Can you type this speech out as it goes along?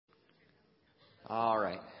All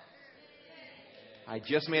right. I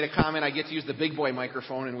just made a comment. I get to use the big boy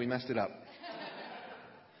microphone, and we messed it up.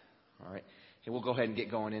 All right. Okay, we'll go ahead and get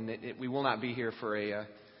going. And we will not be here for a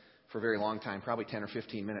very long time, probably 10 or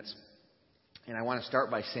 15 minutes. And I want to start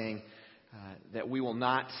by saying that we will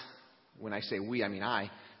not, when I say we, I mean I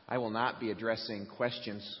will not be addressing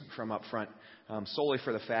questions from up front solely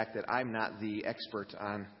for the fact that I'm not the expert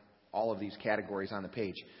on all of these categories on the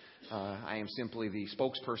page. I am simply the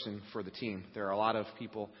spokesperson for the team. There are a lot of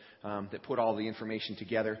people that put all the information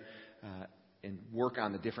together and work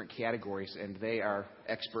on the different categories, and they are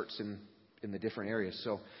experts in the different areas.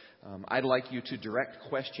 So I'd like you to direct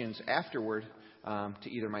questions afterward to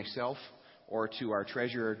either myself or to our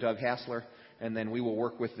treasurer, Doug Hassler, and then we will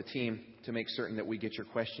work with the team to make certain that we get your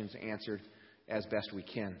questions answered as best we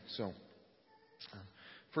can. So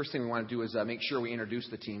first thing we want to do is make sure we introduce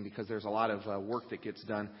the team, because there's a lot of work that gets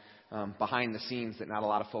done behind the scenes that not a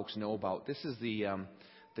lot of folks know about. This is the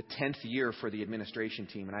 10th year for the administration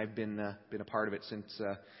team, and I've been a part of it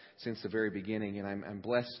since the very beginning. And I'm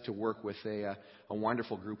blessed to work with a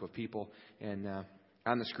wonderful group of people. And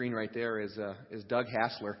on the screen right there is Doug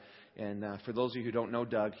Hassler. And for those of you who don't know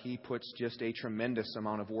Doug, he puts just a tremendous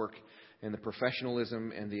amount of work, and the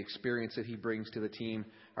professionalism and the experience that he brings to the team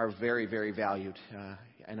are very, very valued.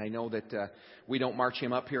 And I know that we don't march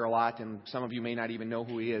him up here a lot, and some of you may not even know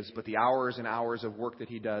who he is, but the hours and hours of work that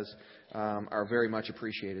he does are very much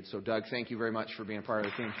appreciated. So, Doug, thank you very much for being a part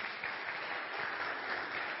of the team.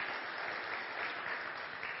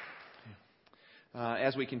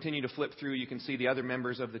 As we continue to flip through, you can see the other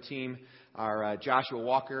members of the team are Joshua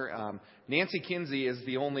Walker. Nancy Kinsey is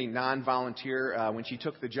the only non-volunteer. When she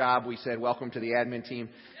took the job, we said, welcome to the admin team.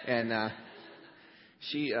 And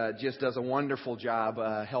she just does a wonderful job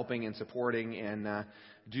helping and supporting and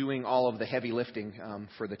doing all of the heavy lifting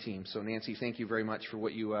for the team. So, Nancy, thank you very much for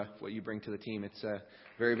what you bring to the team. It's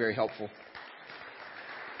very, very helpful.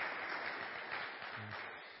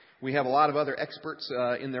 We have a lot of other experts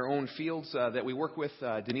in their own fields that we work with.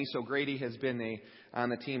 Denise O'Grady has been on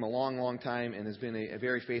the team a long, long time and has been a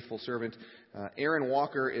very faithful servant. Erin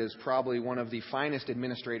Walker is probably one of the finest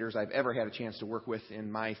administrators I've ever had a chance to work with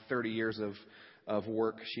in my 30 years of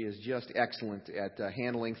work. She is just excellent at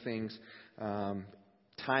handling things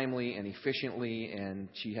timely and efficiently, and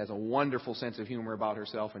she has a wonderful sense of humor about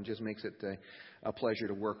herself and just makes it a pleasure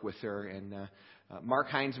to work with her. And Mark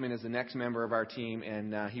Heinzman is the next member of our team,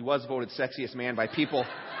 and he was voted sexiest man by People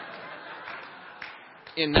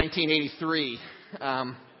in 1983.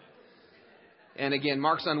 And again,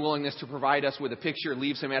 Mark's unwillingness to provide us with a picture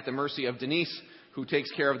leaves him at the mercy of Denise, who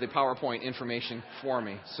takes care of the PowerPoint information for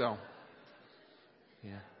me. So,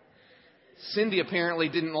 yeah. Cindy apparently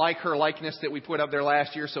didn't like her likeness that we put up there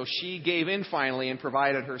last year, so she gave in finally and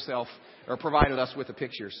provided us with a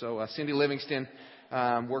picture. So Cindy Livingston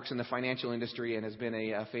works in the financial industry and has been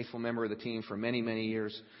a faithful member of the team for many, many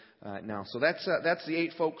years now. So that's the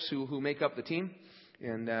 8 folks who make up the team.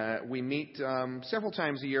 And we meet several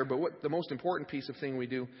times a year, but what the most important piece of thing we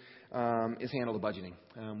do is handle the budgeting.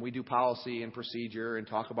 We do policy and procedure and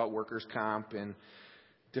talk about workers' comp and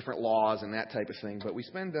different laws and that type of thing. But we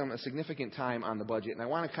spend a significant time on the budget, and I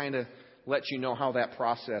want to kind of let you know how that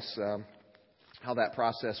process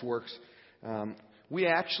works. We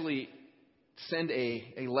actually send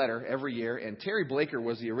a letter every year, and Terry Blaker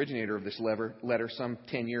was the originator of this letter some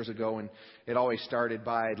 10 years ago, and it always started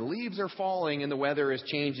by, the leaves are falling and the weather is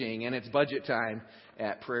changing and it's budget time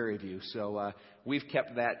at Prairie View. So we've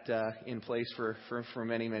kept that in place for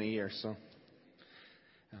many, many years. So,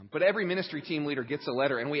 but every ministry team leader gets a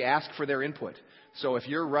letter, and we ask for their input. So if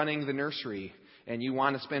you're running the nursery and you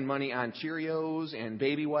want to spend money on Cheerios and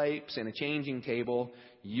baby wipes and a changing table,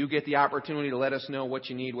 you get the opportunity to let us know what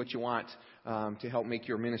you need, what you want to help make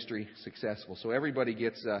your ministry successful. So everybody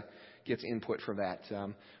gets input for that.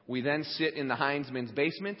 We then sit in the Heinzman's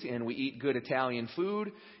basement and we eat good Italian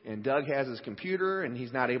food. And Doug has his computer and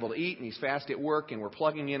he's not able to eat and he's fast at work, and we're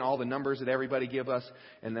plugging in all the numbers that everybody give us.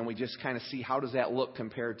 And then we just kind of see, how does that look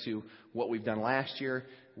compared to what we've done last year?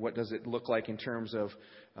 What does it look like in terms of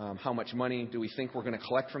how much money do we think we're going to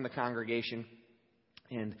collect from the congregation?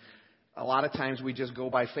 And a lot of times we just go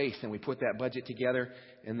by faith and we put that budget together,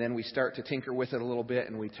 and then we start to tinker with it a little bit,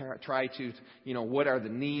 and we try to, what are the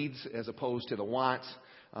needs as opposed to the wants.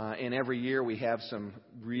 And every year we have some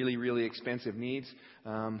really, really expensive needs.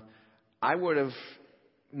 I would have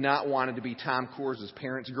not wanted to be Tom Coors'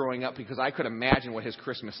 parents growing up, because I could imagine what his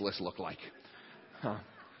Christmas list looked like.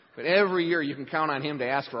 But every year you can count on him to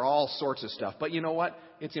ask for all sorts of stuff. But you know what?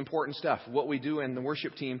 It's important stuff. What we do in the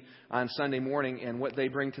worship team on Sunday morning and what they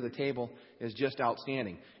bring to the table is just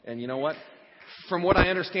outstanding. And you know what? From what I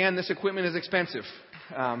understand, this equipment is expensive.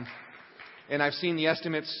 And I've seen the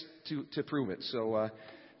estimates to prove it. So,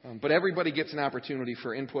 but everybody gets an opportunity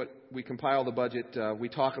for input. We compile the budget, we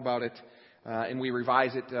talk about it, and we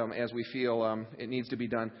revise it as we feel it needs to be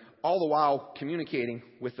done, all the while communicating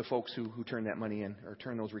with the folks who turn that money in or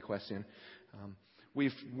turn those requests in.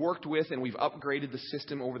 We've worked with and we've upgraded the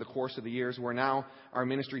system over the course of the years where now our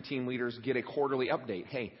ministry team leaders get a quarterly update.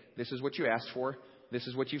 Hey, this is what you asked for. This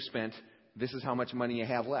is what you've spent. This is how much money you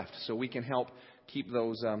have left. So we can help keep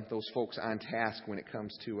those folks on task when it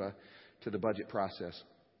comes to the budget process.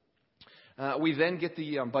 We then get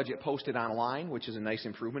the budget posted online, which is a nice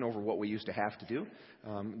improvement over what we used to have to do.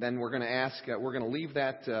 Then we're going to leave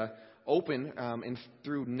that open and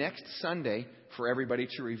through next Sunday for everybody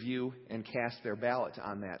to review and cast their ballot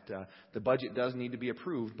on that. The budget does need to be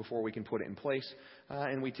approved before we can put it in place,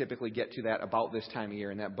 and we typically get to that about this time of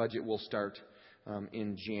year, and that budget will start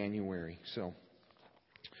in January. So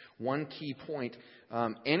one key point,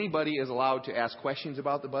 anybody is allowed to ask questions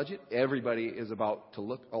about the budget. Everybody is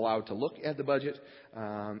allowed to look at the budget.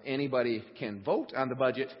 Anybody can vote on the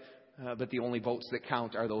budget, but the only votes that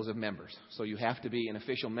count are those of members. So you have to be an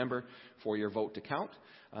official member for your vote to count.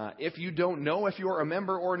 If you don't know if you're a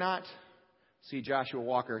member or not, see Joshua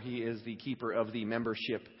Walker. He is the keeper of the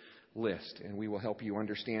membership list, and we will help you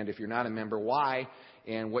understand if you're not a member why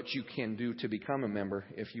and what you can do to become a member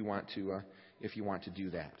if you want to do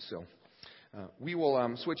that. So we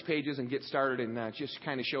will switch pages and get started and just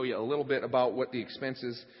kind of show you a little bit about what the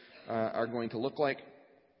expenses are going to look like.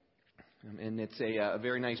 And it's a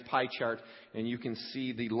very nice pie chart, and you can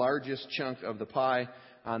see the largest chunk of the pie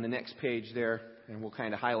on the next page there, and we'll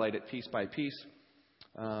kind of highlight it piece by piece,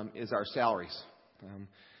 is our salaries.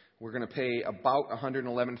 We're going to pay about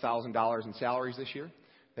 $111,000 in salaries this year.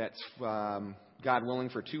 That's, God willing,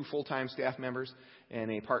 for 2 full-time staff members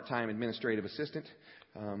and a part-time administrative assistant.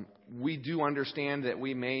 We do understand that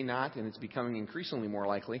we may not, and it's becoming increasingly more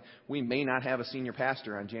likely, we may not have a senior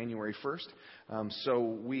pastor on January 1st. So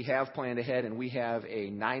we have planned ahead, and we have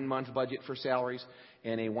a 9-month budget for salaries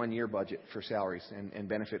and a 1-year budget for salaries, and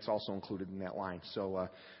benefits also included in that line. So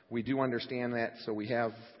we do understand that. So we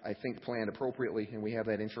have, I think, planned appropriately, and we have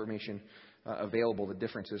that information available, the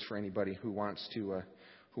differences for anybody who wants to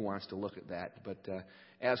look at that. But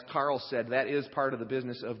as Carl said, that is part of the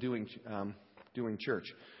business of doing church.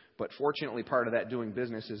 But fortunately, part of that doing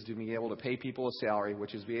business is to be able to pay people a salary,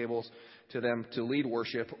 which is be able to them to lead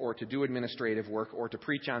worship or to do administrative work or to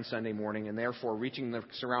preach on Sunday morning, and therefore reaching the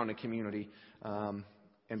surrounding community,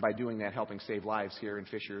 and by doing that, helping save lives here in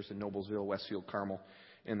Fishers and Noblesville, Westfield, Carmel,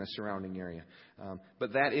 in the surrounding area.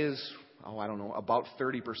 But that is, about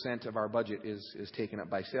 30% of our budget is taken up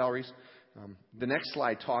by salaries. The next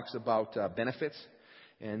slide talks about benefits.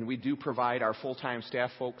 And we do provide our full-time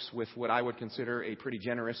staff folks with what I would consider a pretty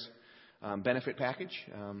generous benefit package.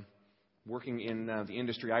 Working in the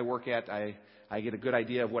industry I work at, I get a good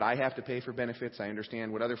idea of what I have to pay for benefits. I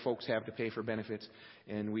understand what other folks have to pay for benefits.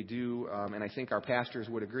 And we do, and I think our pastors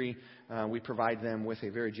would agree, we provide them with a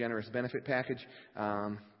very generous benefit package.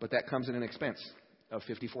 But that comes at an expense of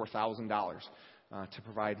 $54,000 to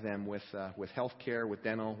provide them with health care, with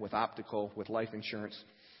dental, with optical, with life insurance,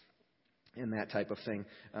 and that type of thing.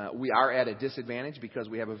 We are at a disadvantage because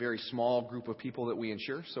we have a very small group of people that we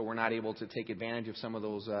insure, so we're not able to take advantage of some of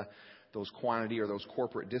those quantity or those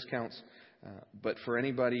corporate discounts. But for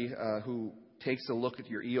anybody who takes a look at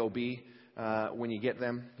your EOB when you get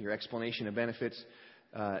them, your explanation of benefits,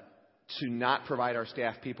 to not provide our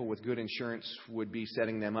staff people with good insurance would be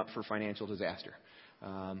setting them up for financial disaster.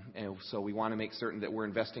 And so we want to make certain that we're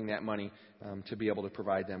investing that money to be able to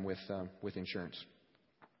provide them with insurance.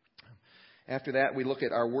 After that, we look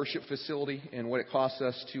at our worship facility and what it costs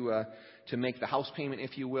us to make the house payment,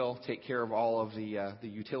 if you will, take care of all of the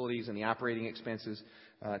utilities and the operating expenses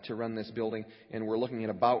to run this building. And we're looking at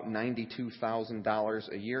about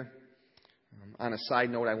 $92,000 a year. On a side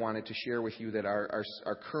note, I wanted to share with you that our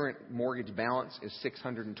current mortgage balance is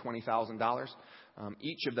 $620,000.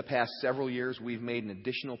 Each of the past several years, we've made an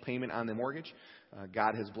additional payment on the mortgage.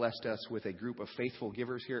 God has blessed us with a group of faithful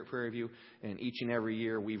givers here at Prairie View, and each and every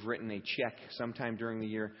year we've written a check sometime during the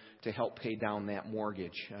year to help pay down that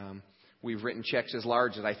mortgage. We've written checks as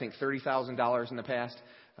large as, I think, $30,000 in the past.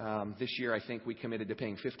 This year, I think we committed to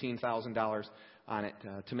paying $15,000 on it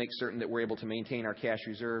to make certain that we're able to maintain our cash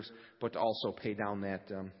reserves, but to also pay down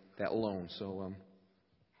that loan. So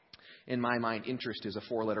in my mind, interest is a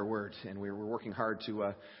 4-letter word, and we're working hard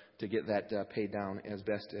to get that paid down as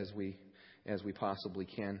best as we possibly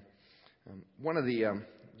can. One of the,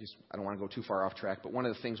 I don't want to go too far off track, but one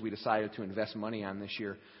of the things we decided to invest money on this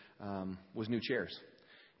year was new chairs.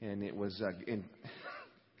 And it was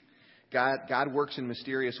God works in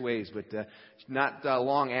mysterious ways. But not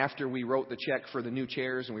long after we wrote the check for the new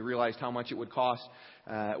chairs and we realized how much it would cost,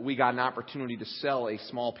 we got an opportunity to sell a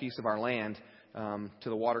small piece of our land to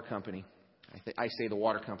the water company. I say the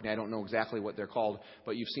water company. I don't know exactly what they're called,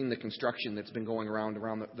 but you've seen the construction that's been going around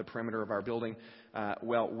the perimeter of our building.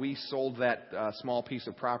 Well, we sold that small piece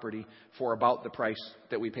of property for about the price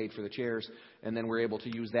that we paid for the chairs, and then we're able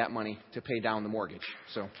to use that money to pay down the mortgage.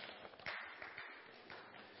 So,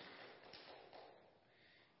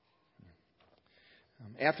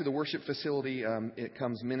 after the worship facility, it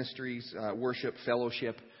comes ministries, worship,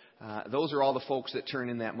 fellowship. Those are all the folks that turn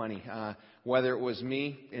in that money. Whether it was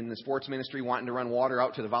me in the sports ministry wanting to run water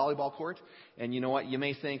out to the volleyball court. And you know what? You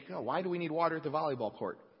may think, oh, why do we need water at the volleyball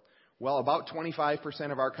court? Well, about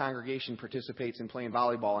 25% of our congregation participates in playing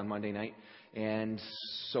volleyball on Monday night. And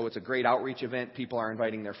so it's a great outreach event. People are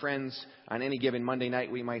inviting their friends. On any given Monday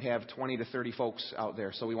night, we might have 20 to 30 folks out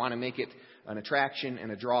there. So we want to make it an attraction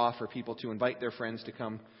and a draw for people to invite their friends to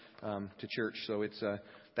come to church. So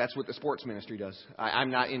that's what the sports ministry does. I'm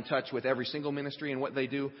not in touch with every single ministry and what they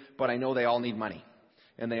do, but I know they all need money.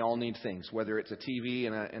 And they all need things, whether it's a TV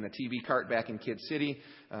and a TV cart back in Kid City,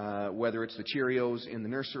 whether it's the Cheerios in the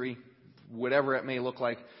nursery, whatever it may look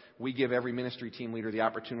like. We give every ministry team leader the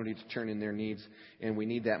opportunity to turn in their needs, and we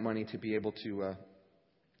need that money to be able to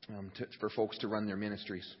for folks to run their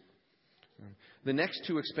ministries. The next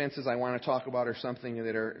two expenses I want to talk about are something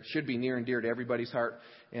that should be near and dear to everybody's heart.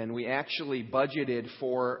 And we actually budgeted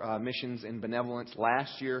for missions and benevolence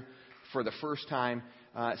last year for the first time.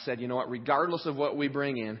 Said, you know what, regardless of what we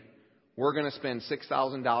bring in, we're going to spend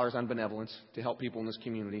 $6,000 on benevolence to help people in this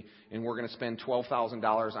community. And we're going to spend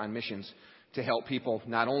 $12,000 on missions to help people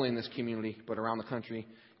not only in this community, but around the country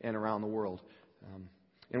and around the world.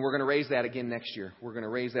 And we're going to raise that again next year. We're going to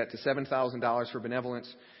raise that to $7,000 for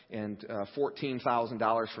benevolence and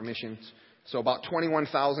 $14,000 for missions. So about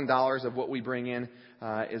 $21,000 of what we bring in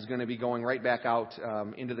is going to be going right back out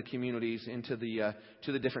into the communities, into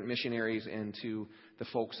to the different missionaries, and to the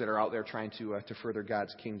folks that are out there trying to further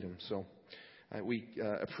God's kingdom. So we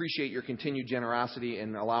appreciate your continued generosity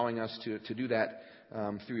in allowing us to do that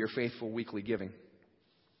through your faithful weekly giving.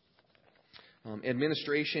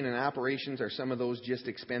 Administration and operations are some of those just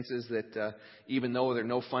expenses that even though they're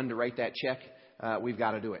no fun to write that check, we've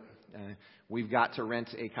got to do it. We've got to rent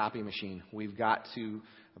a copy machine. We've got to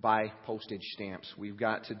buy postage stamps. We've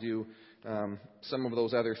got to do some of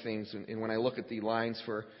those other things. And when I look at the lines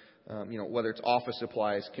for, whether it's office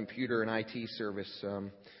supplies, computer and IT service,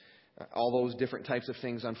 all those different types of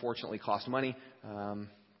things, unfortunately, cost money.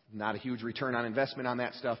 Not a huge return on investment on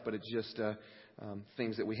that stuff, but it's just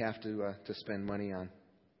things that we have to spend money on.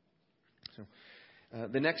 So,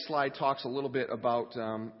 the next slide talks a little bit about,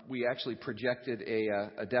 we actually projected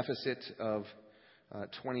a deficit of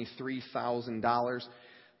 $23,000.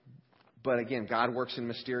 But again, God works in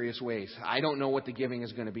mysterious ways. I don't know what the giving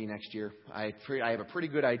is going to be next year. I have a pretty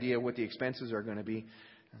good idea what the expenses are going to be.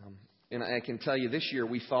 And I can tell you this year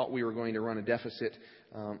we thought we were going to run a deficit.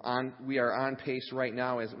 We are on pace right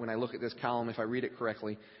now, as when I look at this column, if I read it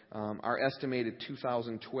correctly, our estimated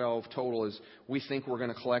 2012 total is we think we're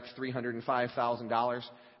going to collect $305,000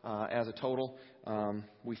 as a total.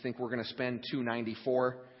 We think we're going to spend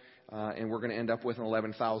 $294,000, and we're going to end up with an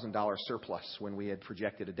 $11,000 surplus when we had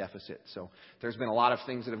projected a deficit. So there's been a lot of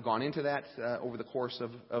things that have gone into that over the course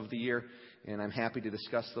of the year, and I'm happy to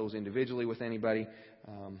discuss those individually with anybody.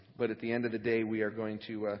 But at the end of the day, we're going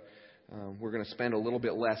to spend a little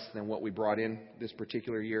bit less than what we brought in this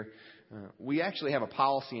particular year. We actually have a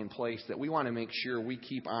policy in place that we want to make sure we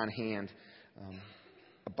keep on hand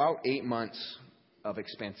about 8 months of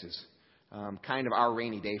expenses, kind of our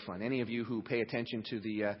rainy day fund. Any of you who pay attention to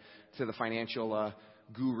the financial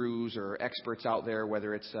gurus or experts out there,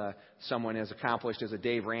 whether it's someone as accomplished as a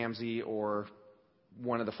Dave Ramsey or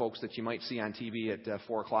one of the folks that you might see on TV at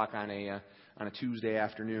 4 o'clock on a Tuesday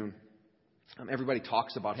afternoon. Everybody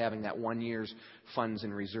talks about having that 1 year's funds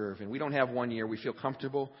in reserve. And we don't have 1 year. We feel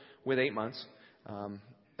comfortable with 8 months.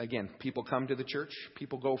 Again, people come to the church.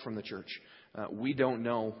 People go from the church. We don't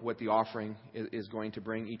know what the offering is going to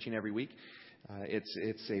bring each and every week.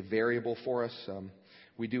 It's a variable for us.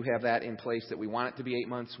 We do have that in place that we want it to be 8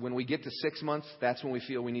 months. When we get to 6 months, that's when we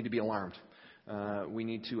feel we need to be alarmed. We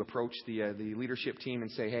need to approach the leadership team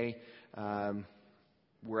and say, hey,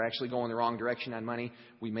 we're actually going the wrong direction on money.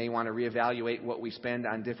 We may want to reevaluate what we spend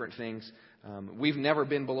on different things. We've never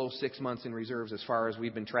been below 6 months in reserves as far as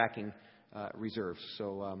we've been tracking reserves.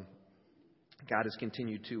 So God has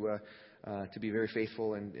continued to be very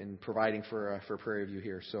faithful in providing for Prairie View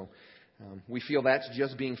here. So we feel that's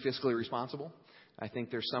just being fiscally responsible. I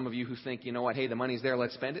think there's some of you who think, you know what, hey, the money's there,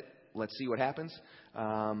 let's spend it. Let's see what happens.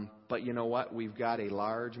 But you know what? We've got a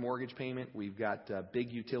large mortgage payment. We've got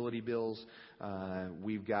big utility bills.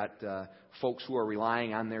 We've got folks who are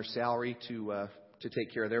relying on their salary to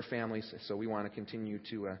take care of their families. So we want to continue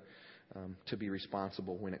to be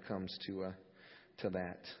responsible when it comes to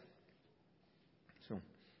that. So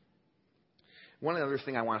one other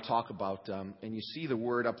thing I want to talk about, and you see the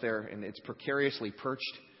word up there, and it's precariously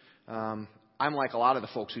perched. I'm like a lot of the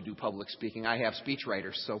folks who do public speaking. I have speech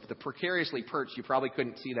writers. So the precariously perched, you probably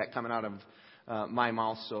couldn't see that coming out of my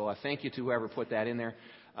mouth. So thank you to whoever put that in there.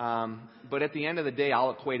 But at the end of the day,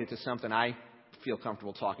 I'll equate it to something I feel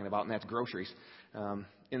comfortable talking about, and that's groceries.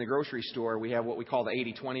 In the grocery store, we have what we call the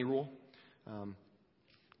 80-20 rule.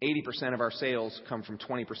 80% of our sales come from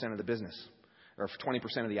 20% of the business, or 20%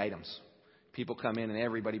 of the items. People come in and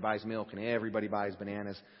everybody buys milk and everybody buys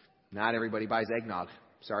bananas. Not everybody buys eggnog.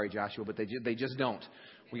 Sorry, Joshua, but they just don't.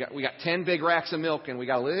 We got 10 big racks of milk, and we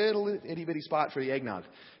got a little itty-bitty spot for the eggnog.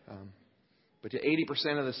 But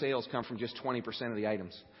 80% of the sales come from just 20% of the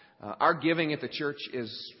items. Our giving at the church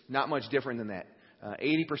is not much different than that.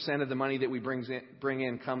 80% of the money that we bring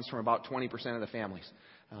in comes from about 20% of the families.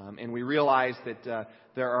 And we realize that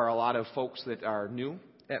there are a lot of folks that are new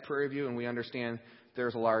at Prairie View, and we understand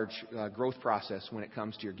there's a large growth process when it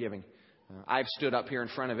comes to your giving. I've stood up here in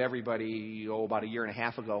front of everybody, about a year and a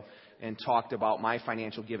half ago, and talked about my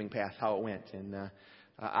financial giving path, how it went. And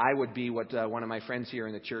I would be what one of my friends here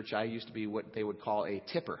in the church, I used to be what they would call a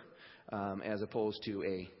tipper, as opposed to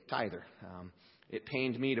a tither. It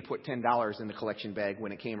pained me to put $10 in the collection bag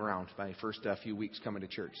when it came around my first few weeks coming to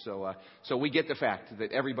church. So we get the fact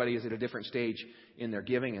that everybody is at a different stage in their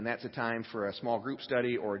giving, and that's a time for a small group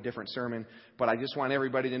study or a different sermon. But I just want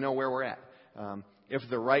everybody to know where we're at. If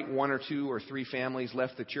the right 1 or 2 or 3 families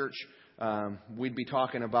left the church, we'd be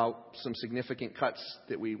talking about some significant cuts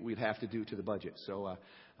that we'd have to do to the budget. So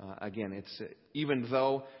again, it's even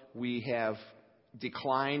though we have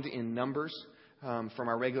declined in numbers from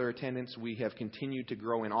our regular attendance, we have continued to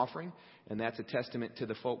grow in offering, and that's a testament to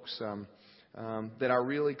the folks that are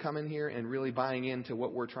really coming here and really buying into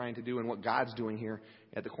what we're trying to do and what God's doing here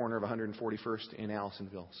at the corner of 141st in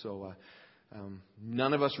Allisonville. So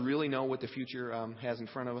none of us really know what the future has in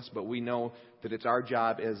front of us, but we know that it's our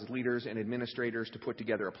job as leaders and administrators to put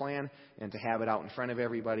together a plan and to have it out in front of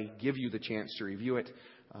everybody, give you the chance to review it,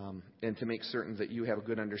 and to make certain that you have a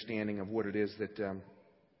good understanding of what it is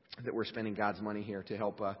that we're spending God's money here to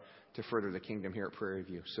help to further the kingdom here at Prairie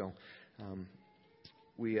View. So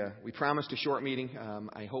we promised a short meeting.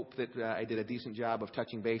 I hope that I did a decent job of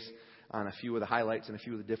touching base on a few of the highlights and a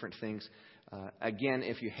few of the different things. Again,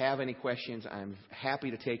 if you have any questions, I'm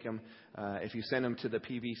happy to take them. If you send them to the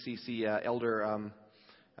PVCC elder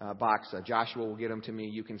box, Joshua will get them to me.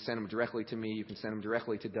 You can send them directly to me. You can send them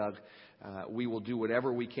directly to Doug. We will do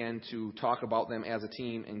whatever we can to talk about them as a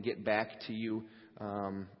team and get back to you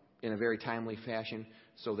in a very timely fashion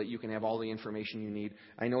so that you can have all the information you need.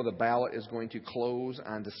 I know the ballot is going to close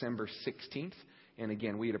on December 16th. And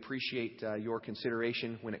again, we'd appreciate your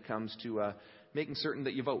consideration when it comes to making certain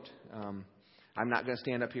that you vote. I'm not going to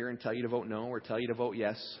stand up here and tell you to vote no or tell you to vote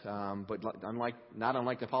yes. But not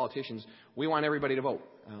unlike the politicians, we want everybody to vote.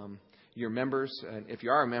 Your members, if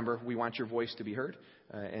you are a member, we want your voice to be heard.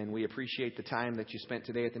 And we appreciate the time that you spent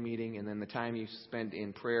today at the meeting and then the time you spend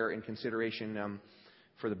in prayer and consideration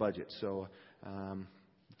for the budget. So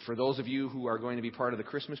for those of you who are going to be part of the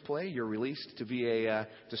Christmas play, you're released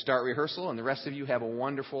to start rehearsal, and the rest of you have a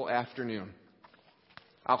wonderful afternoon.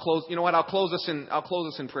 I'll close us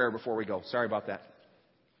in prayer before we go. Sorry about that.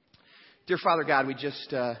 Dear Father God, we're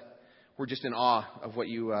just in awe of what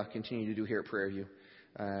you continue to do here at Prairie View.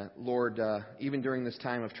 Lord, even during this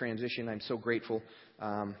time of transition, I'm so grateful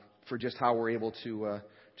for just how we're able to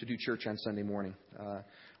do church on Sunday morning.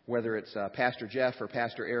 Whether it's Pastor Jeff or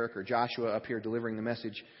Pastor Eric or Joshua up here delivering the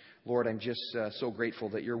message, Lord, I'm just so grateful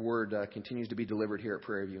that your word continues to be delivered here at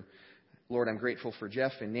Prairie View. Lord, I'm grateful for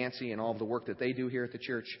Jeff and Nancy and all of the work that they do here at the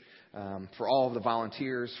church, for all of the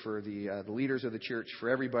volunteers, for the leaders of the church, for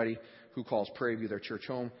everybody who calls Prairie View their church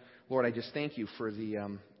home. Lord, I just thank you for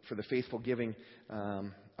the faithful giving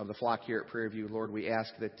of the flock here at Prairie View. Lord, we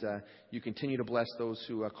ask that you continue to bless those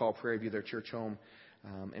who call Prairie View their church home,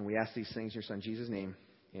 and we ask these things in your Son Jesus' name.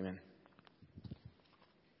 Amen.